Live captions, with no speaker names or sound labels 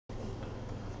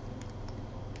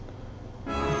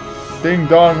Ding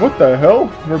dong, what the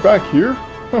hell? We're back here?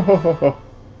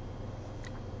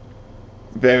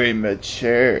 Very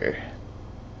mature.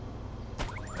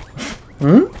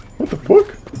 Huh? What the fuck?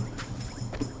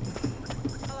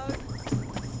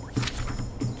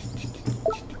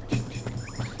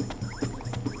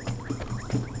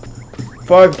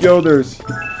 Five guilders.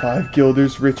 5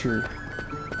 guilders richer.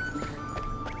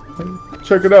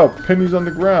 Check it out. Pennies on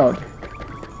the ground.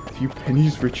 A few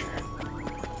pennies richer.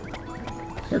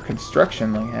 They're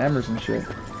construction, like hammers and shit.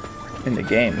 In the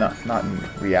game, not in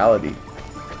reality.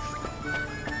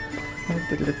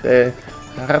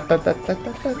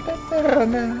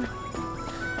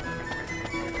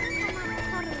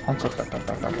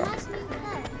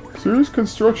 Serious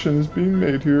construction is being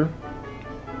made here.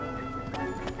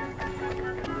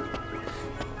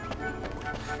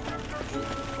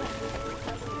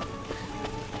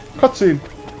 Cutscene.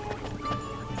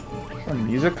 Some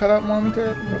music cut out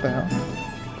momentarily? What the hell?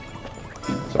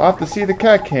 So off to see the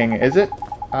Cat King, is it?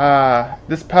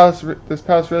 This palace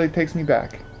really takes me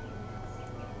back.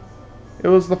 It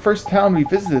was the first town we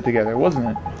visited together, wasn't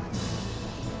it?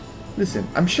 Listen,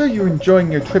 I'm sure you're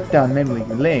enjoying your trip down memory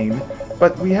lane,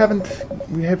 but we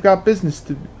have got business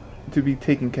to be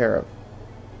taken care of.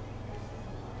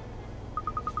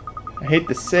 I hate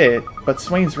to say it, but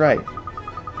Swain's right.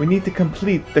 We need to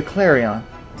complete the Clarion.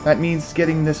 That means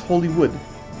getting this holy wood.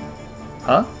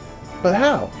 Huh? But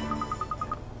how?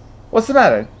 What's the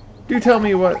matter? Do tell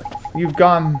me what you've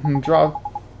gone and dropped.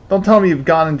 Don't tell me you've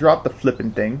gone and dropped the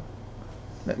flippin' thing.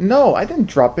 No, I didn't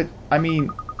drop it. I mean,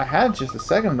 I had just a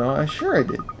second ago. I'm sure I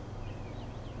did.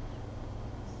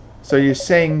 So you're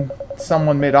saying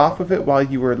someone made off with it while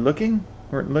you were looking?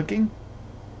 Weren't looking?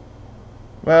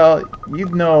 Well,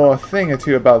 you'd know a thing or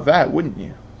two about that, wouldn't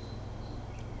you?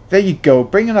 There you go,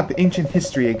 bringing up ancient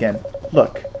history again.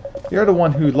 Look, you're the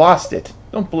one who lost it.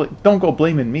 Don't go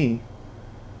blaming me.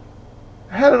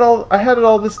 I had it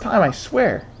all this time, I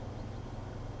swear.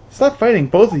 Stop fighting,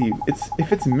 both of you.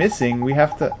 If it's missing, we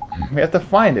have to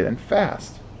find it, and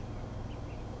fast.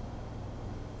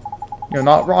 You're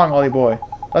not wrong, Ollie boy.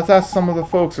 Let's ask some of the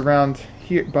folks around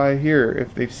here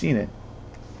if they've seen it.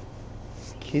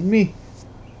 Kidding me?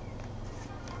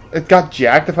 It got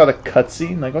jacked without a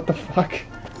cutscene? Like, what the fuck?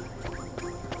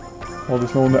 Well,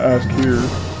 there's no one to ask here.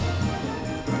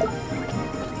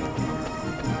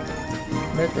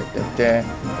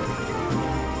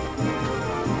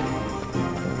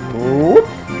 Whoop.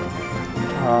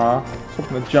 I was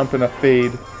hoping to jump in a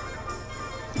fade.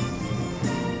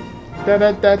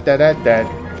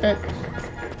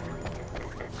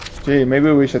 Gee,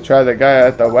 maybe we should try the guy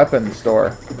at the weapons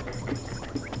store.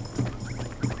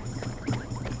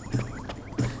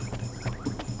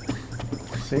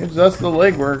 Saves us the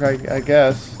legwork, I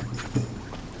guess.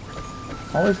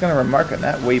 Always gonna remark on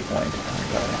that waypoint.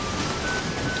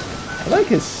 I like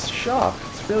his shop.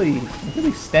 It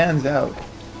really stands out.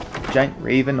 Giant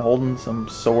raven holding some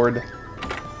sword,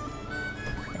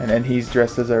 and then he's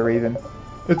dressed as a raven.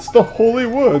 It's the holy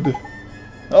wood.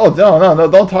 Oh no!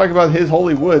 Don't talk about his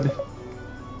holy wood.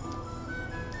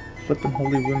 Flippin'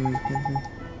 holy wood.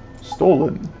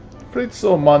 Stolen.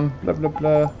 Fritzo man. Blah blah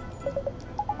blah.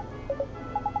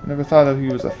 Never thought that he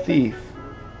was a thief.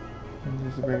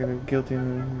 He's a regular guilty,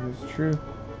 and it's true.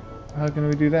 How can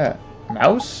we do that?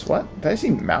 Mouse? What? Did I see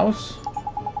mouse?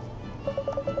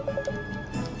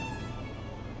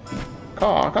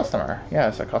 Customer. Yeah,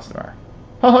 it's a customer.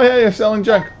 Oh yeah, you're selling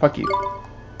junk. Fuck you.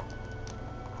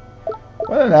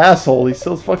 What an asshole. He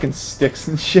sells fucking sticks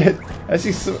and shit. I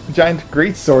see some giant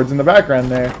great swords in the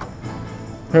background there.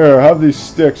 Here, have these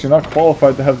sticks. You're not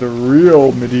qualified to have the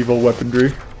real medieval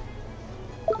weaponry.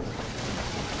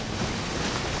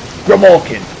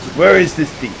 Grimalkin, where is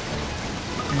this thief?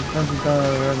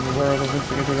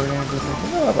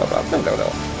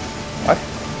 What?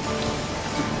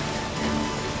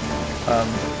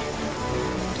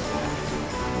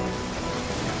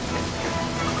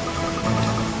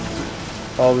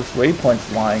 Oh, this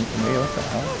waypoint's lying to me. What the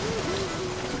hell?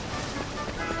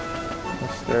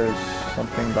 Unless there's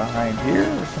something behind here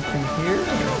or something here.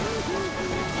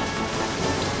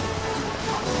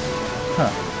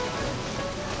 Huh.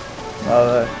 Well,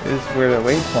 that is where the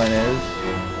waypoint is.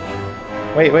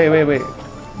 Wait.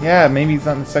 Yeah, maybe he's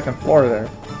on the second floor there.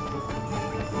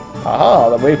 Aha,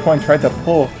 the waypoint tried to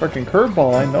pull a freaking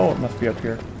curveball. I know it must be up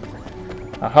here.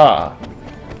 Aha.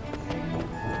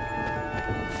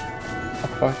 A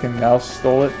fucking mouse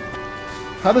stole it.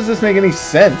 How does this make any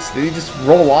sense? Did he just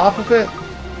roll off of it?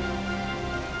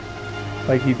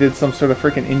 Like he did some sort of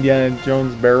freaking Indiana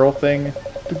Jones barrel thing?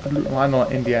 Well, I'm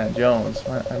not Indiana Jones.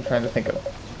 I'm trying to think of,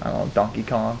 I don't know, Donkey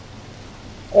Kong.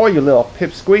 Oh, you little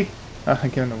pipsqueak. I'm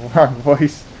giving the wrong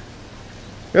voice.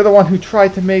 You're the one who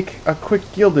tried to make a quick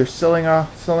gilder selling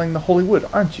the holy wood,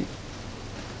 aren't you?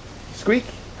 Squeak,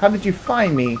 how did you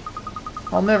find me?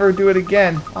 I'll never do it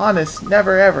again. Honest,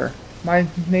 never ever. My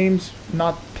name's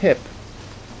not Pip.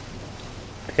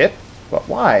 Pip? But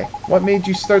why? What made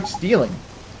you start stealing?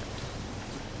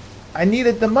 I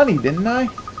needed the money, didn't I?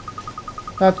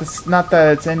 Not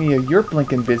that it's any of your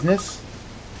blinking business.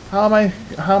 How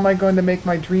am I going to make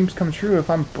my dreams come true if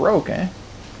I'm broke, eh?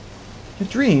 Your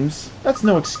dreams? That's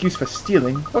no excuse for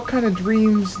stealing. What kind of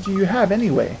dreams do you have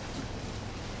anyway?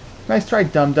 Nice try,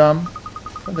 dum-dum.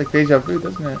 Sounds like deja vu,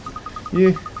 doesn't it?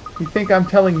 You think I'm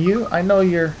telling you? I know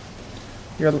you'll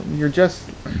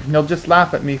just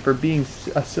laugh at me for being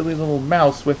a silly little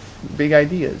mouse with big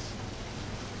ideas.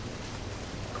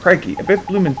 Crikey, a bit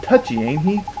bloomin' touchy,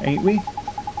 ain't we?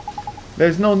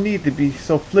 There's no need to be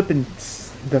so flippin'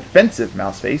 defensive,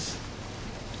 Mouseface.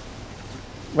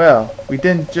 Well, we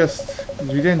didn't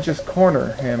just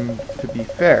corner him, to be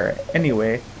fair.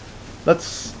 Anyway,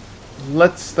 let's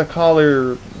the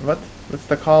collar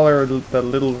the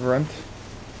little runt.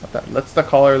 Let's the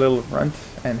collar little runt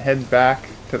and head back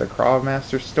to the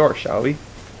Crawmaster store, shall we?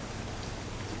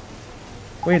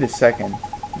 Wait a second.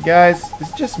 Guys, is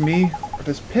it just me, or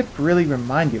does Pip really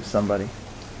remind you of somebody?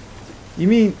 You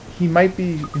mean he might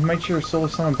share soul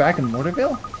with someone back in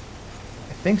Motorville?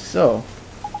 I think so,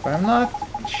 but I'm not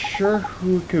sure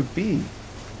who it could be.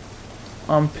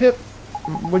 Pip,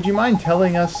 would you mind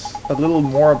telling us a little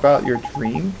more about your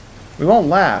dream? We won't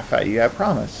laugh at you, I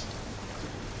promise.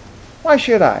 Why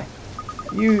should I?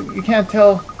 You can't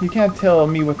tell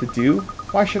me what to do.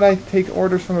 Why should I take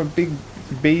orders from a big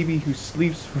baby who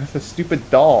sleeps with a stupid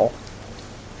doll?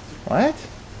 What?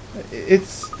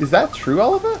 Is that true,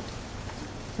 Oliver?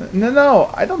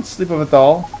 No, I don't sleep with a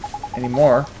doll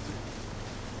anymore.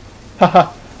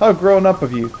 Haha, how grown up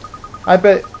of you. I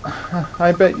bet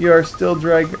you still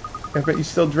drag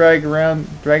it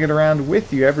around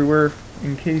with you everywhere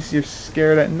in case you're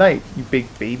scared at night, you big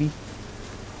baby.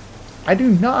 I do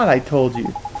not, I told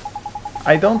you.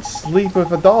 I don't sleep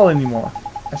with a doll anymore.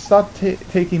 I stopped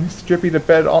taking Strippy to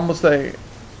bed almost like...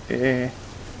 Ew,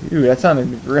 that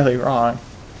sounded really wrong.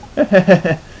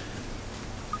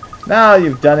 Now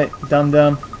you've done it,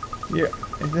 dum-dum.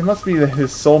 It must be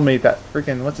his soulmate, that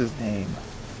freaking... What's his name?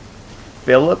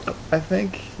 Philip, I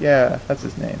think? Yeah, that's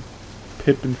his name.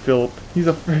 Pip and Philip. His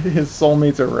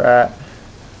soulmate's a rat.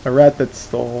 A rat that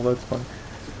stole, that's funny.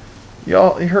 You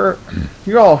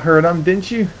all heard him,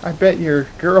 didn't you? I bet your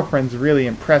girlfriend's really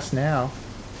impressed now.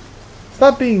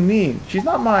 Stop being mean. She's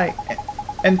not my...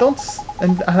 And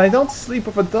I don't sleep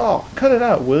with a doll. Cut it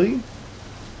out, will you?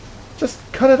 Just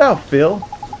cut it out, Phil.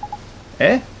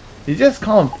 Eh? You just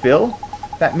call him Phil?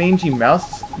 That mangy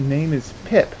mouse's name is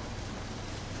Pip.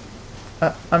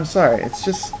 I'm sorry, it's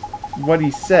just what he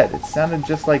said. It sounded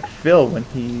just like Phil when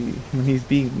he's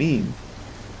being mean.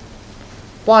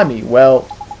 Blimey, well,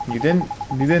 you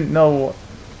didn't know.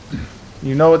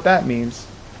 You know what that means.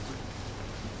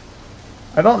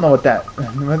 I don't know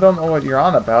what you're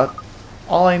on about.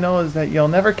 All I know is that you'll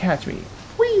never catch me.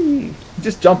 Whee! He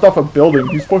just jumped off a building.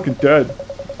 He's fucking dead.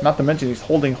 Not to mention he's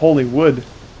holding holy wood.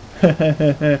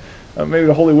 Maybe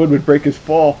the holy wood would break his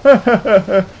fall.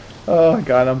 Oh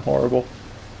god, I'm horrible.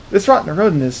 This rotten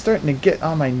rodent is starting to get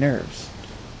on my nerves.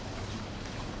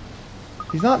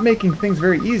 He's not making things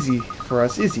very easy for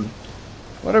us, is he?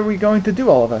 What are we going to do,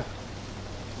 Oliver?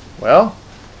 Well,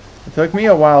 it took me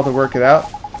a while to work it out,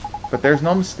 but there's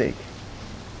no mistake.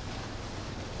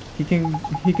 He can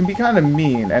be kind of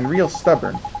mean and real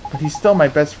stubborn, but he's still my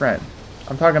best friend.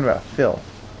 I'm talking about Phil.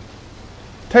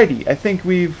 Tidy, I think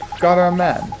we've got our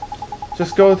man.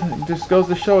 Just goes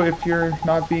to show if you're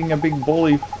not being a big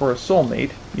bully for a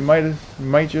soulmate, you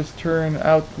might just turn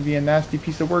out to be a nasty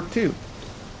piece of work too.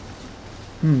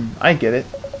 I get it.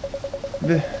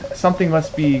 Something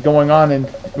must be going on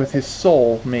with his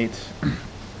soulmate.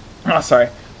 Oh, sorry.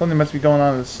 Something must be going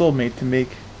on with his soulmate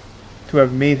to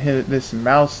have made this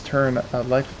mouse turn a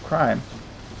life of crime.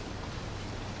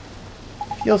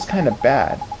 It feels kind of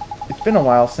bad. It's been a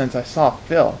while since I saw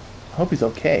Phil. I hope he's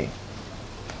okay.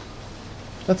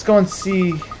 Let's go and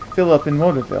see Philip in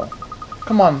Motorville.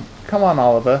 Come on,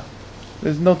 Oliver.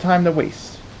 There's no time to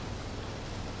waste.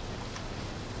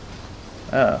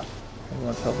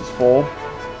 Everyone's health is full.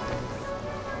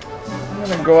 I'm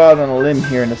gonna go out on a limb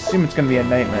here and assume it's gonna be a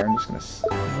nightmare. I'm just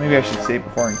gonna... Maybe I should save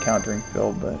before encountering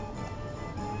Phil, but...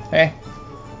 Eh.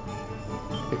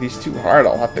 If he's too hard,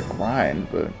 I'll have to grind,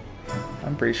 but...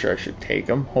 I'm pretty sure I should take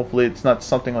him. Hopefully it's not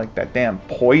something like that damn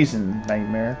poison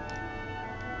nightmare.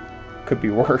 Could be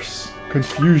worse.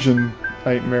 Confusion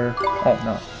nightmare. Oh,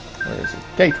 no. Where is it?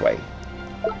 Gateway.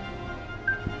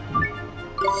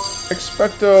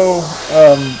 Expecto,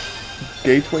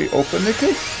 gateway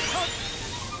openicus?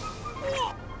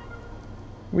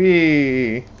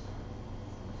 Wee.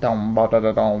 Dum ba da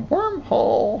da dum.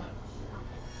 Wormhole.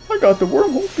 I got the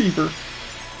wormhole fever.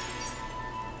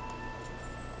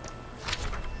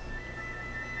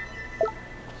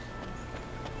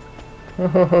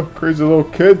 Crazy little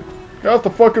kid. Get off the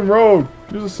fucking road.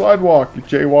 Use the sidewalk, you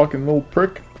jaywalking little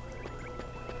prick.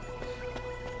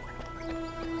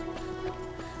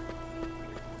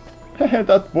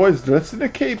 That boy's dressed in a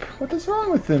cape. What is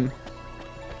wrong with him?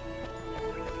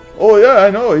 Oh yeah, I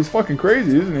know. He's fucking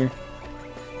crazy, isn't he?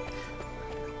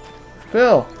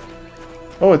 Phil.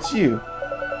 Oh, it's you.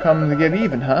 Come to get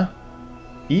even, huh?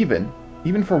 Even?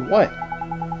 Even for what?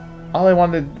 All I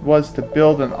wanted was to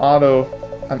build an auto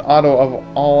of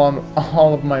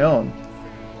all of my own.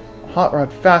 A hot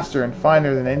rod faster and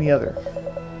finer than any other.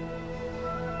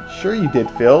 Sure you did,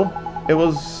 Phil. It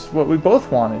was what we both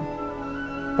wanted.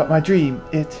 But my dream,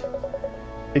 it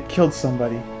killed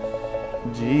somebody.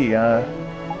 Gee,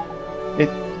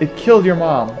 it killed your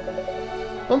mom.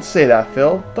 Don't say that,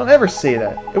 Phil. Don't ever say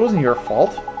that. It wasn't your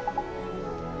fault.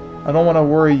 I don't want to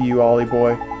worry you, Ollie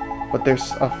boy, but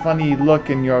there's a funny look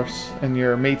in your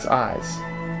mate's eyes.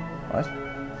 What?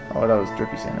 Oh, that was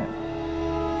Drippy saying that.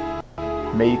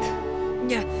 Mate.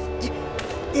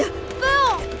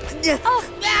 Phil! Oh.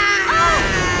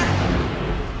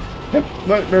 Yep,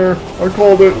 nightmare. I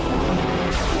called it.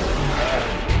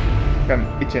 Got an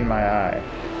itch in my eye.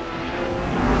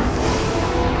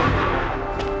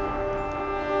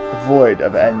 Void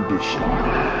of ambition.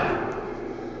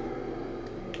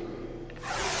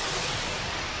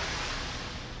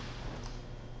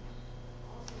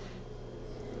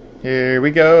 Here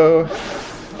we go.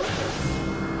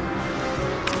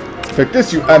 Take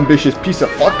this, you ambitious piece of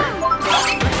fuck.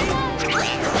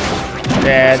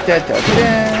 Da, da, da,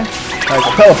 da. Nice,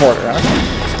 a teleporter, huh?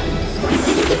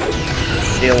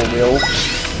 Ill will.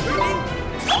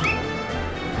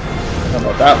 I don't know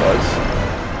what that was.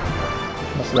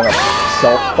 Must have been a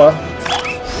self buff.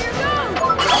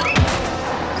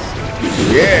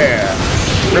 Yeah!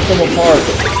 Rip them apart.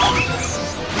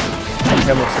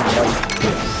 Him with some light.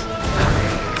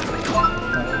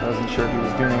 I wasn't sure if he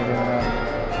was doing anything or not.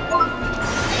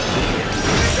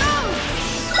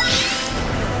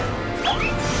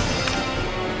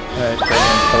 Alright, try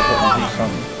and teleport and do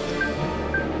something.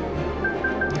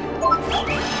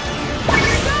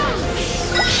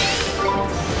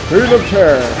 Freedom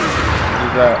chair! Do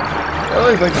that. I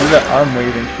always like to do that arm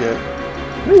waving shit.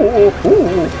 Ooh,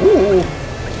 ooh, ooh.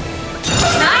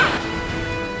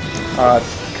 Ah,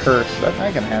 it's curse. I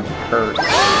can handle curse.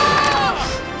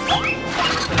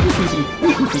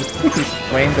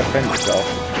 Wayne, defend yourself.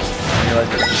 You realize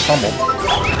you're getting pummeled.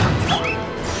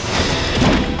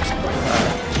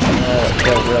 I don't know what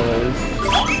that really is.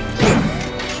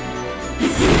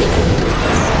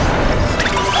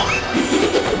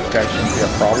 This guy shouldn't be a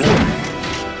problem.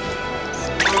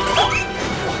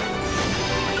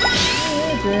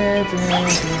 Shit,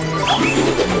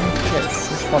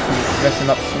 this is fucking messing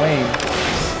up Swain.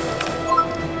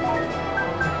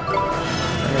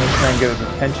 I'm gonna try and get his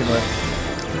attention with.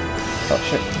 Oh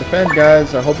shit, defend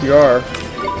guys, I hope you are.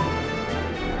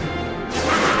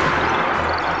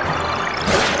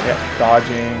 Yeah,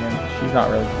 dodging, and she's not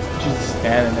really, she's just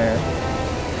standing there.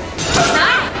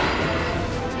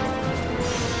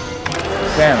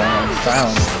 Standing and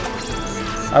silence.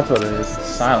 That's what it is, it's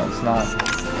silence, not.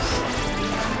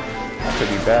 That could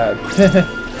be bad.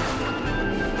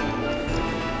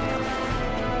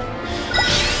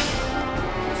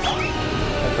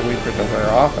 Have to wait for it to wear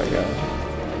off, I guess.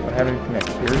 Do I have anything that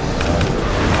cures?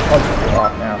 I'll just go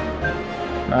off now.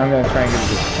 Now I'm gonna try and get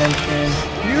his attention.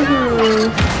 Yoo-hoo!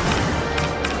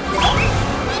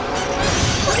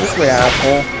 This way,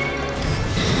 asshole.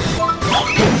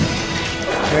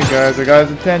 Okay guys, I got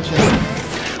his attention.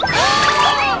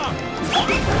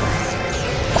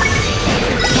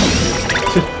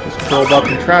 Just curled up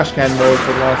in trash can mode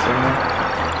for the last segment.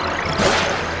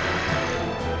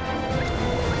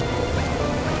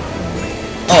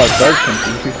 Oh, it does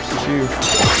something. 2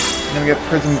 I'm gonna get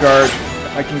prison guard.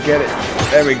 If I can get it.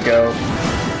 There we go.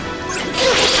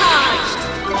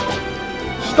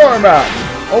 Storm out!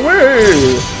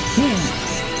 Away!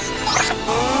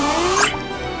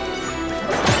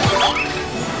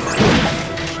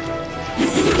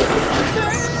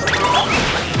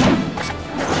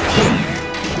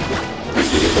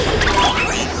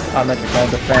 I meant to call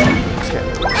defend. Okay.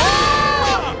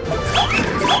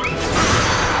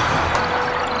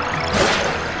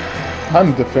 I'm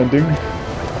defending.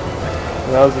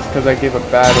 That was just because I gave a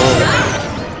bad order.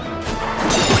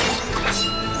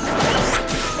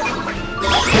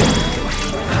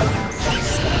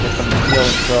 Get some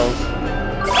healing spells.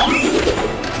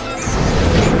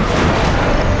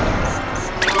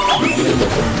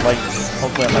 Like,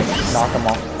 hopefully I might knock him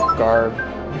off guard.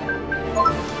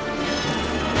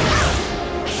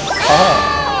 Oh.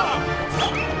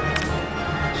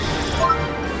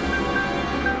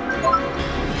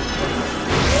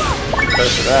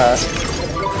 Compared to that,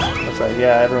 looks like,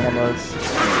 yeah, everyone was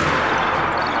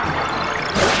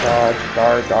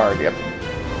dodge, guard, yep.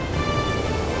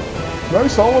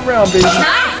 Nice all around, baby.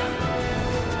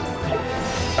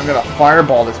 I'm gonna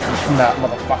fireball this that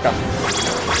motherfucker.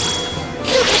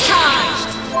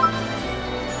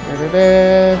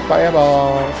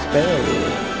 Fireball spell.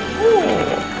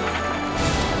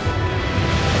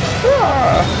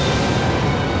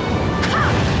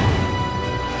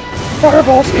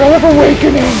 Fireball spell of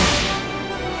awakening.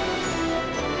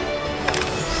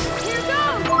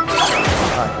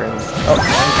 Ah, crazy. Oh,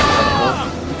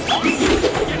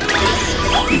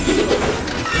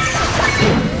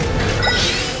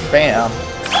 bam.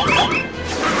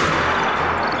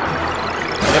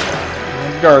 Yep.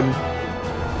 Garden.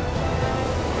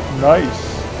 Nice.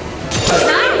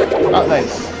 Not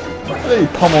nice. They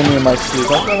pummel me in my sleep.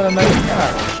 I'm having a nice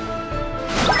guy.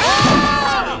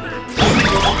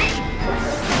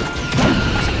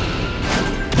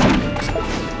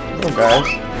 Hello, guys.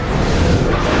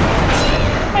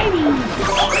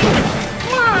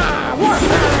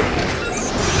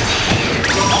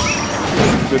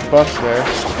 Good buffs there.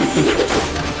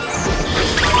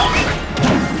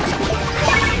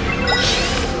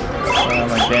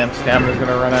 My damn stamina's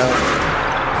gonna run out.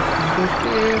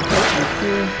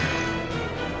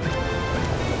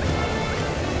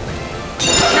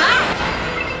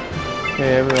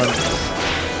 Okay, everyone.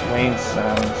 Swain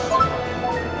sounds.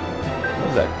 What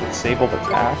is that? Disabled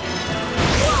attack?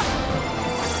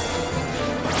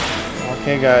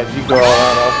 Okay, guys, you go all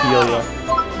out. I'll heal you.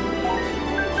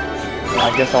 I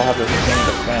guess I'll have this thing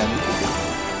defend.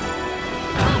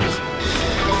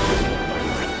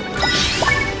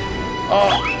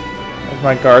 Oh! Is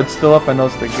my guard still up? I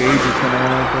noticed the gauge is gonna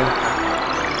run out there.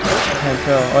 I can't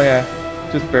tell. Oh yeah,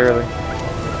 just barely.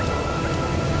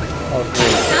 Oh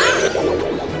great.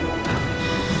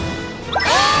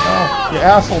 Oh, you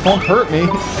asshole, don't hurt me. You're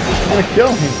gonna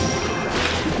kill me.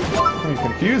 I'm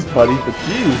confused, buddy, but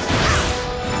jeez.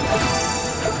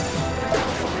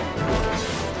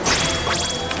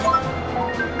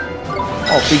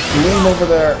 Oh, big gleam over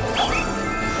there.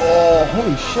 Oh,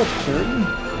 holy shit, 30?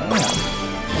 Damn.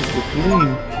 That's the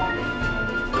gleam.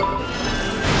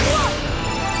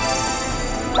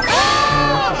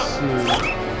 Let's see.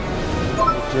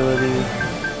 Agility.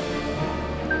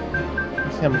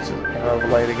 Let's see how much arrow of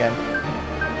light again.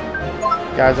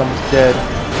 Guy's almost dead.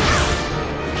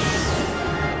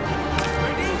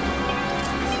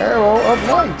 Arrow of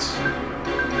light.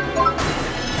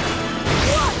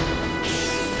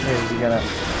 Is he gonna...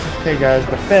 Okay guys,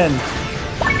 defend!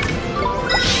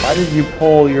 Why did you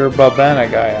pull your Babana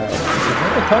guy out?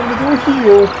 Well, time to do a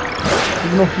heal!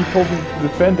 Even though he told me to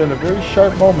defend in a very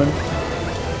sharp moment.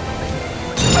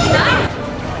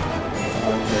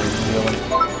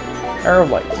 Arrow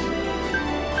light.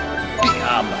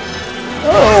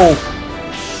 Oh!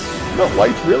 The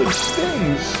light really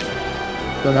stings!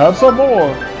 Then have some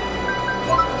more!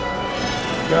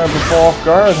 You're gonna have to fall off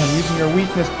guard. I'm using your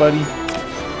weakness, buddy.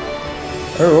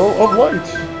 Arrow of light.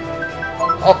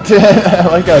 Oh, I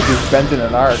like how I just bent in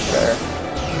an arc there.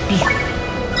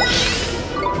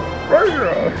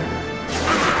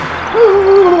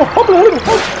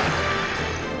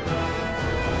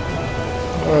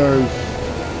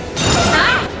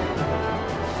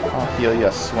 I'll heal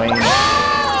you, Swain. You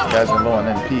guys are low on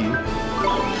MP.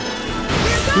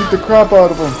 Beat the crap out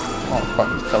of him. Oh fuck,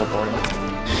 he's teleporting.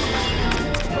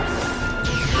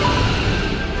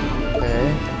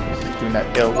 Doing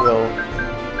that ill will.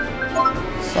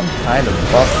 Some kind of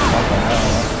buff or something, I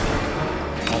don't know.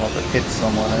 I don't know if it hits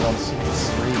someone, I don't see the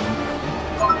screen.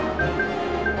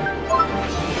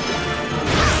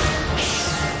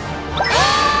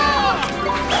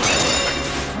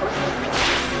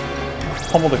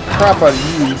 Pummel the crap out of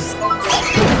you.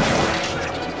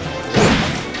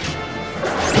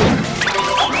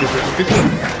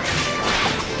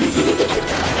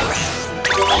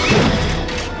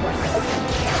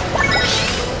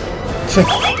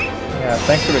 Yeah,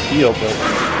 thanks for the heal, but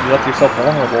you left yourself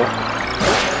vulnerable.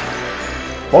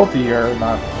 Both of you are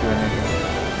not doing anything.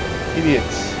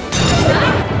 Idiots.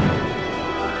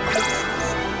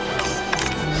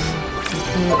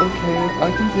 Okay,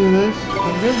 I can do this. I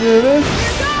can do this.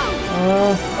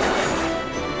 Oh,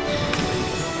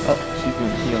 she's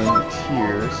been healing the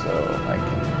tear, so I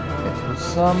can hit her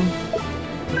some.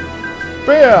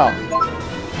 Bam!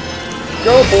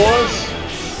 Go, boys!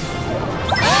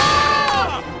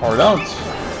 Or don't.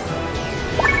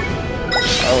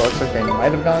 Oh, looks like they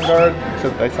might have gone guard,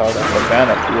 except I saw that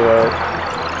Savannah flew out.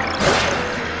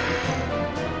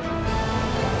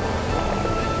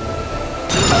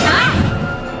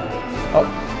 Oh,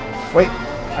 wait.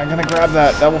 I'm gonna grab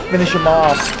that. That will finish him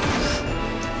off.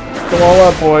 Go all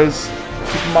up, boys.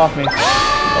 Keep him off me.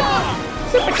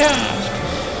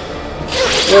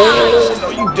 Oh, no,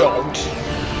 you don't.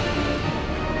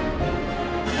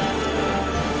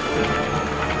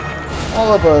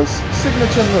 All of us.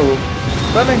 Signature move.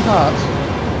 Burning heart.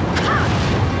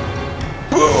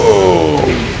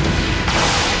 Boom!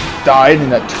 Died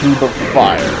in a tube of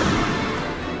fire.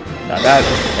 Now that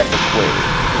is an epic wave.